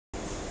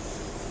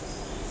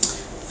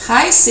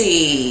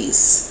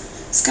Pisces.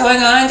 What's going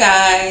on,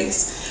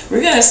 guys?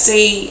 We're going to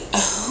see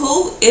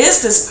who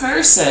is this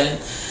person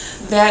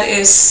that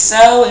is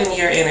so in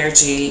your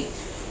energy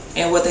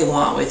and what they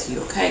want with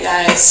you. Okay,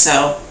 guys?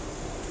 So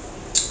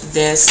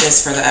this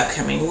is for the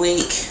upcoming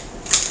week,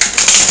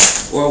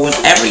 or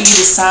whenever you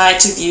decide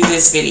to view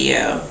this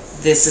video.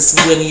 This is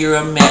when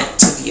you're meant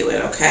to view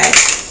it. Okay,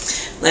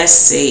 let's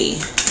see.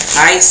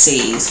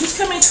 Pisces. Who's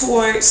coming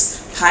towards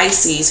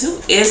Pisces?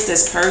 Who is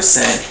this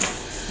person?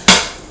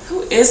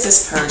 Who is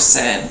this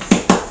person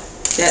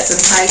that's in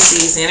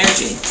Pisces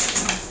energy?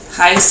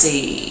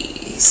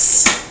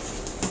 Pisces.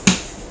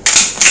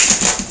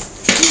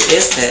 Who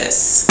is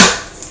this?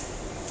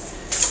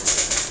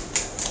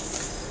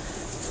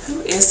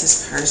 Who is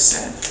this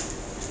person?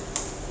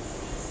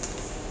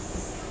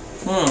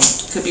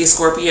 Could be a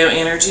Scorpio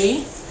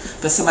energy,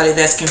 but somebody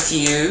that's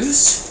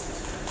confused.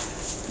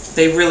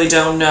 They really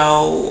don't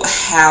know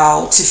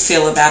how to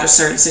feel about a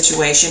certain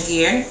situation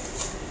here.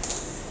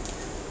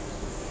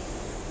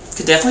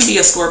 Could definitely be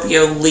a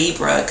Scorpio,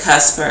 Libra,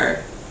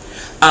 Cusper.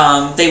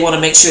 They want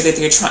to make sure that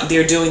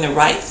they're doing the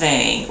right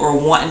thing or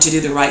wanting to do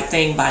the right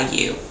thing by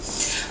you.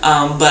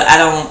 But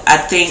I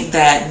think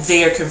that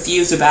they're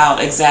confused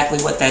about exactly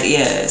what that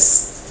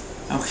is.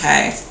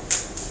 Okay.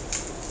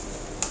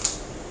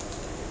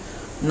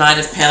 Nine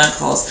of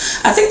Pentacles.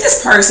 I think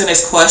this person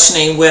is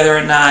questioning whether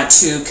or not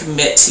to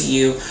commit to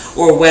you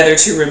or whether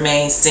to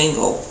remain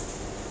single.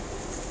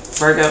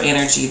 Virgo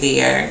energy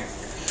there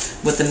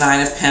with the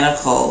Nine of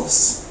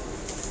Pentacles.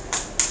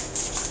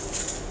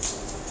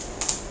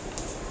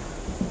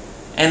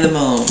 And the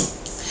Moon.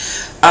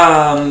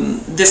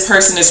 This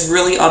person is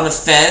really on the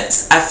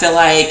fence. I feel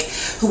like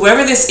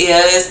whoever this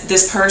is,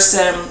 this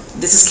person,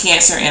 this is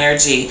Cancer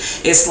energy.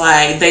 It's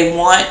like they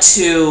want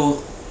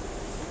to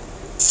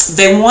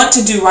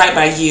do right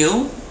by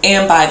you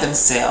and by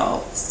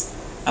themselves.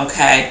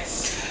 Okay.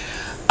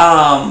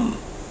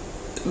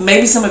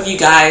 Maybe some of you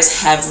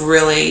guys have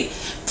really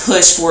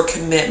pushed for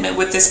commitment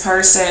with this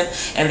person,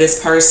 and this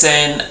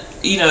person,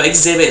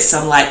 exhibits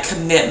some like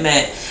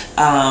commitment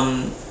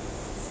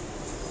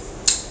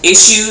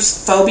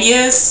issues,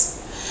 phobias,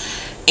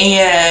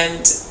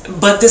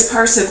 but this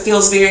person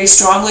feels very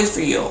strongly for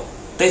you.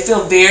 They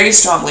feel very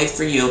strongly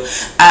for you.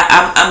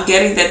 I'm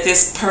getting that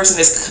this person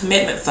is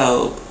commitment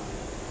phobe.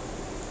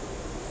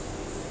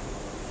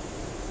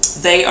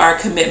 They are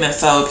commitment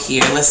phobe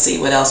here. Let's see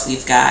what else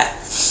we've got.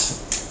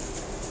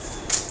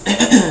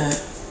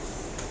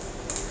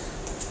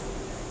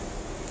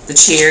 The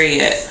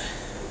Chariot.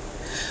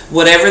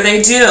 Whatever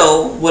they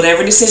do,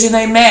 whatever decision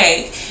they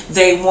make,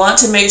 they want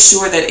to make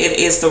sure that it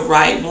is the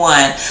right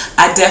one.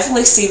 I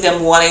definitely see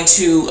them wanting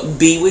to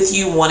be with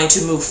you, wanting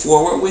to move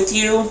forward with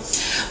you.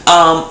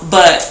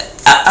 But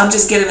I'm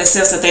just getting the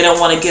sense that they don't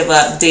want to give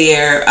up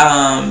their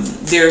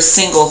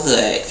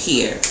singlehood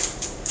here.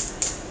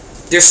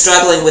 They're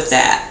struggling with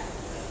that.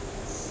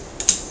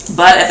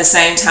 But at the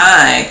same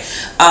time,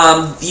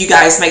 you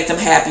guys make them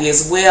happy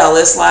as well.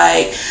 It's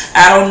like,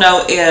 I don't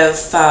know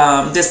if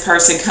this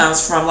person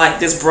comes from like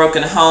this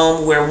broken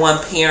home where one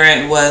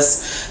parent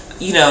was,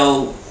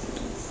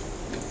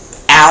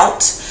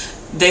 out.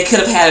 They could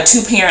have had a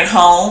two-parent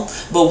home,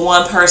 but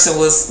one parent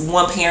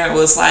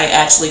was like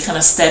actually kind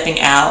of stepping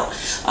out.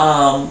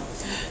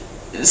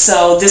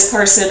 So this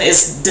person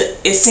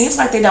it seems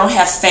like they don't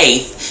have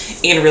faith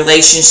in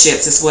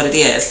relationships is what it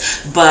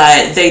is,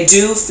 but they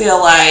do feel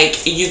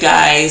like you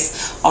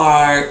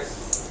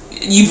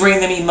bring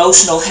them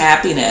emotional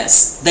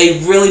happiness. They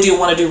really do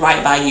want to do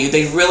right by you.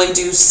 They really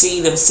do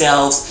see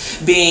themselves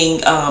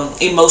being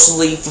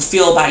emotionally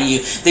fulfilled by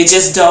you. They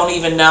just don't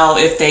even know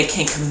if they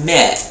can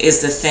commit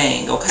is the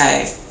thing.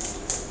 Okay.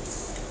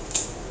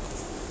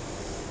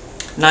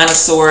 Nine of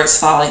Swords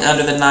falling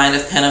under the Nine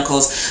of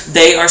Pentacles.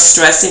 They are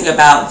stressing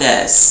about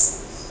this.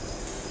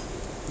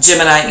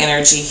 Gemini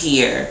energy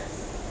here.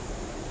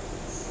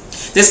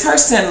 This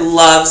person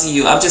loves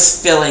you. I'm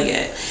just feeling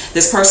it.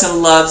 This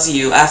person loves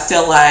you. I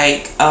feel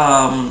like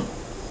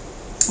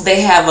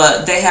they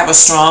have a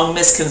strong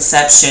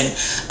misconception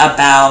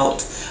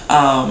about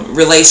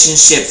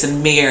relationships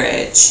and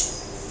marriage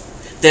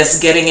that's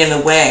getting in the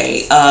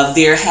way of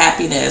their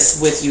happiness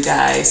with you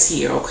guys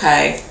here.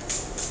 Okay.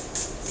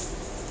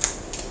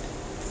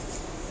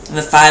 And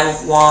the Five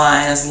of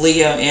Wands,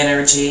 Leo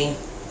energy.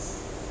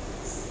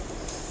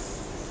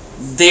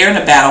 They're in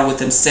a battle with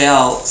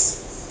themselves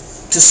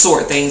to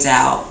sort things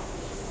out.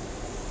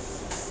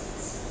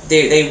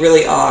 They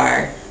really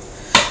are.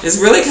 It's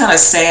really kind of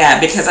sad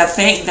because I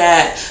think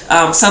that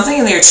something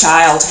in their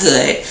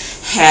childhood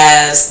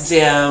has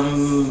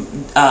them,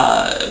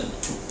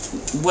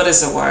 what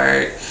is the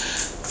word,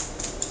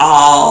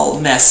 all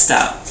messed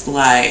up,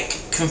 like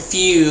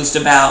confused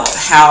about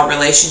how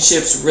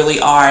relationships really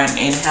are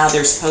and how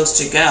they're supposed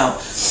to go.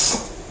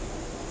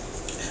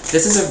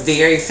 This is a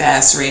very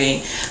fast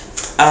reading.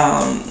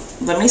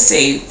 Let me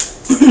see.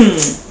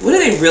 What do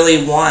they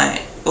really want?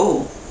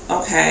 Oh,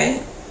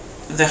 okay.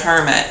 The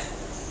Hermit.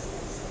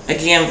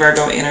 Again,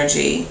 Virgo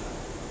energy.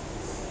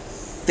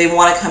 They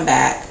want to come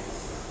back.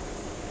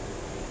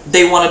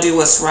 They want to do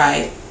what's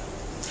right.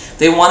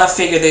 They want to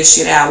figure this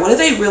shit out. What do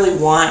they really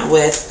want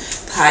with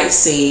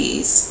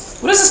Pisces?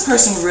 What does this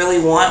person really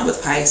want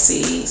with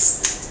Pisces?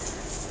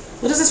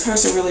 What does this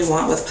person really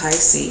want with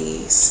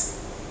Pisces?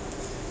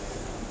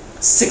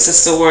 Six of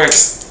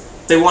Swords.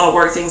 They want to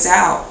work things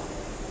out.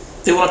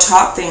 They want to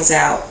talk things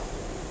out.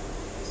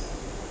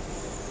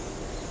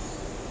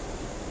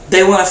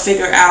 They want to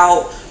figure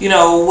out, you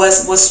know,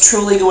 what's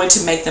truly going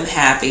to make them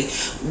happy.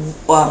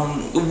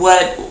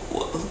 What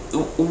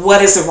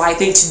is the right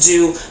thing to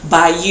do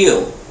by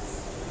you?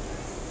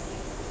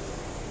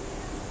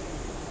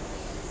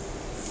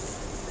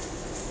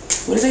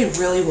 What do they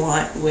really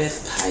want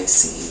with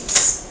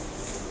Pisces?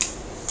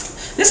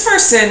 This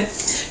person,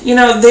 you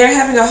know, they're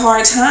having a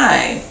hard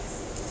time.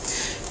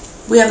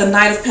 We have the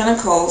Knight of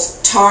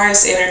Pentacles,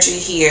 Taurus energy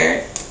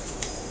here.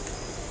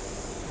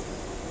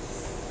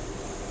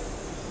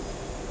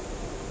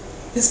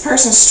 This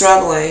person's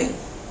struggling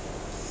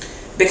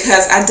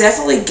because I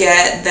definitely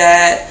get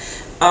that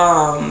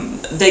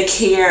they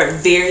care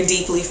very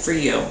deeply for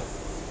you.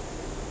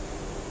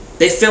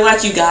 They feel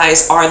like you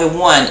guys are the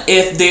one,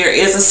 if there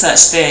is a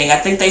such thing. I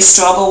think they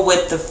struggle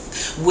with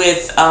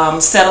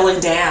settling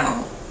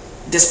down,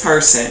 this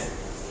person.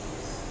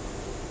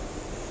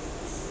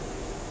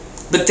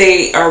 But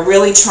they are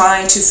really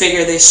trying to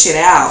figure this shit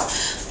out.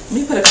 Let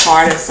me put a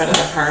card in front of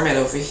the Hermit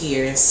over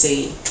here and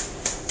see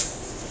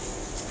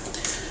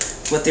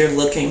what they're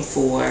looking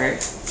for.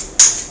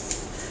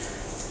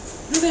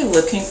 What are they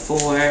looking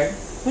for?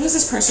 What is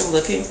this person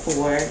looking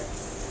for?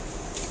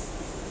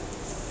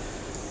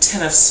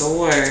 Ten of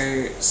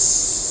Swords.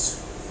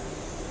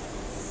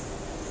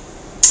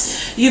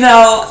 You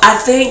know, I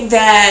think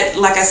that,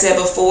 like I said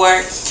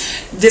before,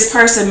 this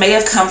person may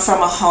have come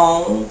from a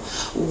home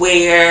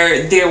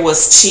where there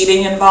was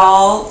cheating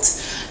involved,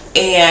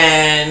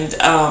 and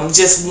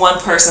just one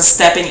person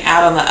stepping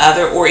out on the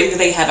other, or either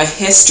they have a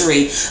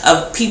history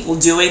of people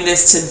doing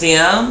this to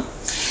them,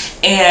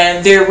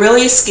 and they're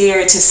really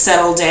scared to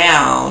settle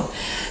down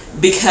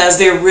because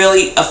they're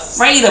really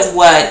afraid of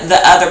what the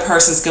other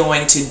person's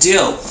going to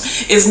do.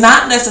 It's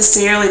not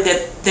necessarily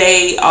that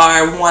they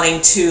are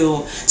wanting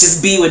to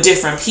just be with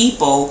different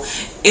people.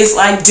 It's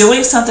like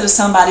doing something to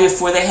somebody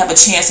before they have a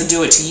chance to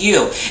do it to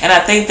you. And I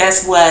think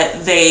that's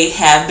what they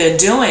have been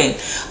doing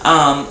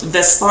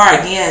thus far.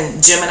 Again,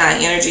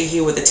 Gemini energy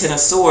here with the Ten of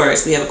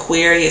Swords. We have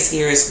Aquarius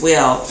here as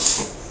well.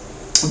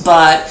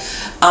 But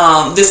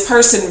this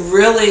person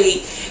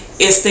really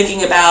is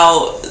thinking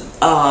about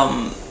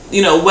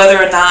you know, whether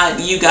or not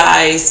you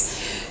guys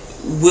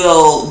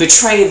will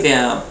betray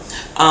them,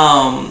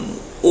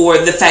 or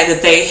the fact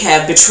that they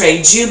have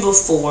betrayed you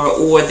before,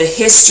 or the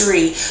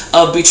history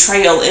of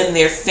betrayal in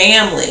their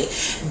family.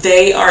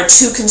 They are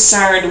too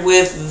concerned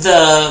with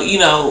the, you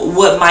know,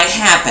 what might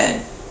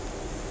happen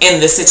in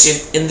this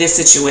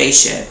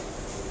situation.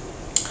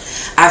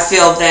 I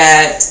feel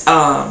that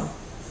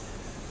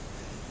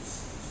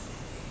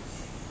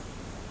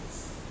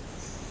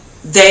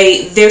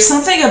there's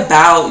something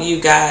about you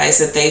guys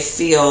that they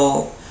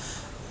feel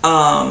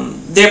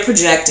they're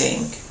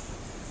projecting.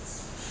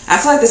 I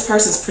feel like this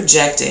person's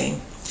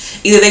projecting.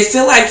 Either they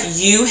feel like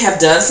you have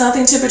done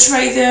something to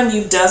betray them,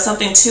 you've done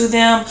something to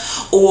them,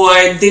 or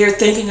they're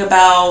thinking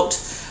about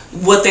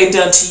what they've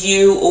done to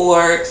you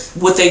or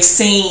what they've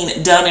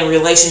seen done in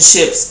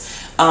relationships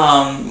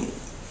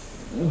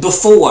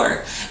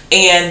before,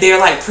 and they're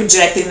like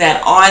projecting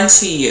that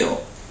onto you.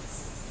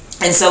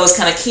 And so it's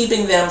kind of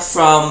keeping them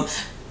from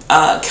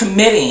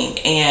committing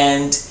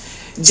and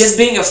just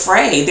being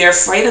afraid. They're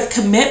afraid of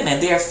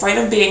commitment. They're afraid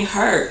of being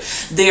hurt.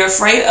 They're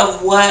afraid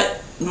of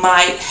what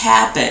might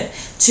happen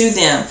to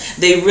them.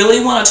 They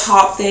really want to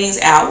talk things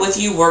out with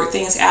you, work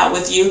things out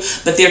with you,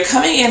 but they're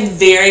coming in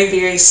very,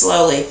 very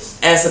slowly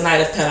as the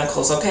Knight of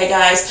Pentacles. Okay,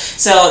 guys?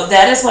 So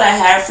that is what I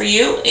have for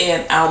you,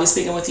 and I'll be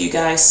speaking with you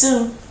guys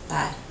soon.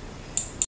 Bye.